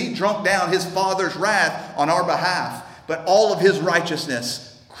only has he drunk down his Father's wrath on our behalf, but all of his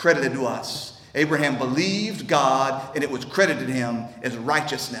righteousness credited to us. Abraham believed God, and it was credited him as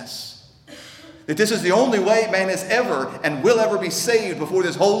righteousness. That this is the only way man has ever and will ever be saved before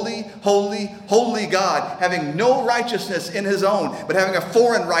this holy, holy, holy God, having no righteousness in his own, but having a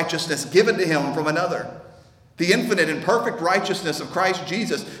foreign righteousness given to him from another. The infinite and perfect righteousness of Christ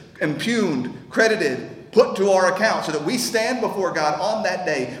Jesus, impugned, credited, put to our account, so that we stand before God on that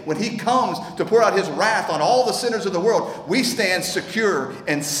day when he comes to pour out his wrath on all the sinners of the world. We stand secure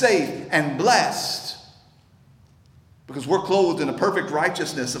and safe and blessed because we're clothed in the perfect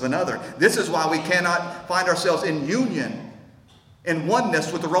righteousness of another. This is why we cannot find ourselves in union, in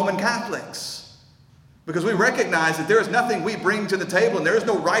oneness with the Roman Catholics, because we recognize that there is nothing we bring to the table, and there is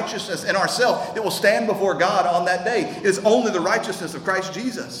no righteousness in ourselves that will stand before God on that day. It is only the righteousness of Christ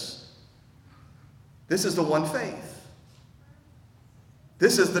Jesus. This is the one faith.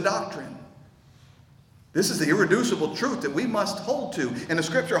 This is the doctrine. This is the irreducible truth that we must hold to. And the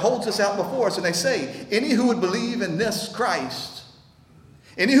Scripture holds this out before us, and they say, any who would believe in this Christ,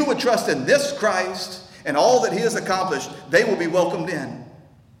 any who would trust in this Christ and all that he has accomplished, they will be welcomed in.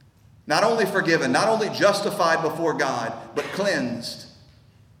 Not only forgiven, not only justified before God, but cleansed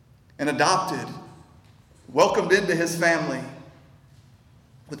and adopted, welcomed into his family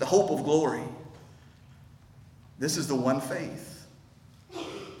with the hope of glory. This is the one faith.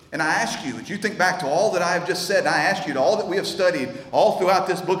 And I ask you, as you think back to all that I have just said, and I ask you to all that we have studied all throughout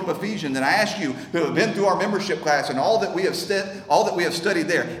this book of Ephesians, and I ask you who have been through our membership class and all that we have studied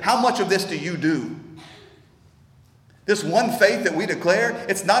there, how much of this do you do? This one faith that we declare,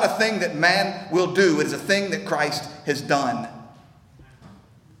 it's not a thing that man will do. It is a thing that Christ has done.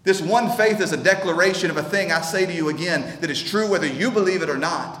 This one faith is a declaration of a thing, I say to you again, that is true whether you believe it or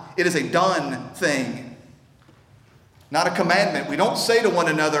not. It is a done thing. Not a commandment. We don't say to one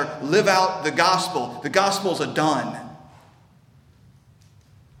another, live out the gospel. The gospel's a done.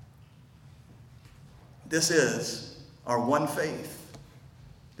 This is our one faith.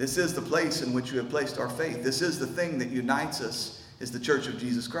 This is the place in which we have placed our faith. This is the thing that unites us as the Church of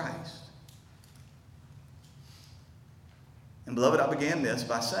Jesus Christ. And beloved, I began this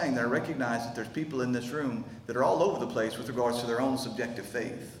by saying that I recognize that there's people in this room that are all over the place with regards to their own subjective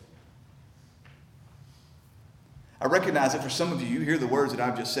faith. I recognize that for some of you, you hear the words that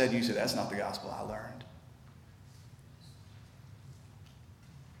I've just said, and you say, that's not the gospel I learned.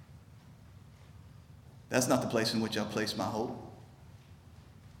 That's not the place in which I place my hope.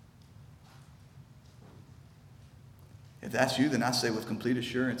 If that's you, then I say with complete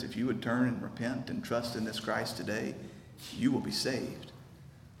assurance, if you would turn and repent and trust in this Christ today, you will be saved.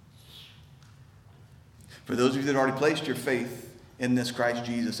 For those of you that already placed your faith in this Christ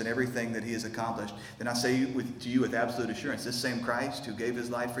Jesus and everything that he has accomplished, then I say to you with absolute assurance, this same Christ who gave his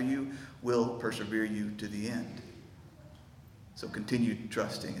life for you will persevere you to the end. So continue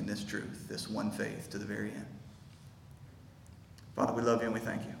trusting in this truth, this one faith to the very end. Father, we love you and we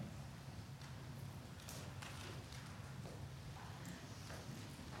thank you.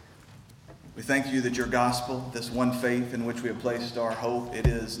 We thank you that your gospel, this one faith in which we have placed our hope, it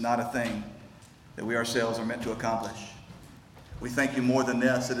is not a thing that we ourselves are meant to accomplish. We thank you more than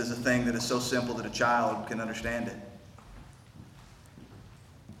this. It is a thing that is so simple that a child can understand it.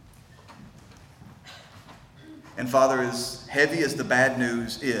 And Father, as heavy as the bad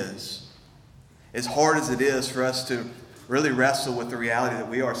news is, as hard as it is for us to really wrestle with the reality that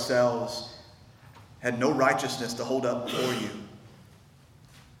we ourselves had no righteousness to hold up before you.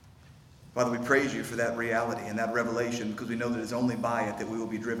 Father, we praise you for that reality and that revelation, because we know that it's only by it that we will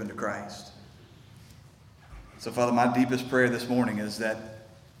be driven to Christ. So, Father, my deepest prayer this morning is that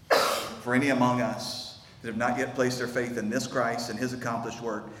for any among us that have not yet placed their faith in this Christ and his accomplished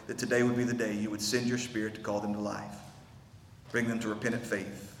work, that today would be the day you would send your Spirit to call them to life. Bring them to repentant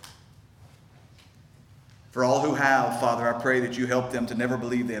faith. For all who have, Father, I pray that you help them to never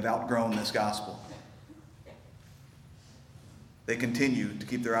believe they have outgrown this gospel. They continue to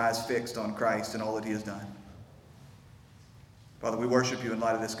keep their eyes fixed on Christ and all that he has done. Father, we worship you in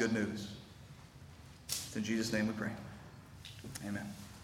light of this good news. It's in Jesus' name we pray. Amen.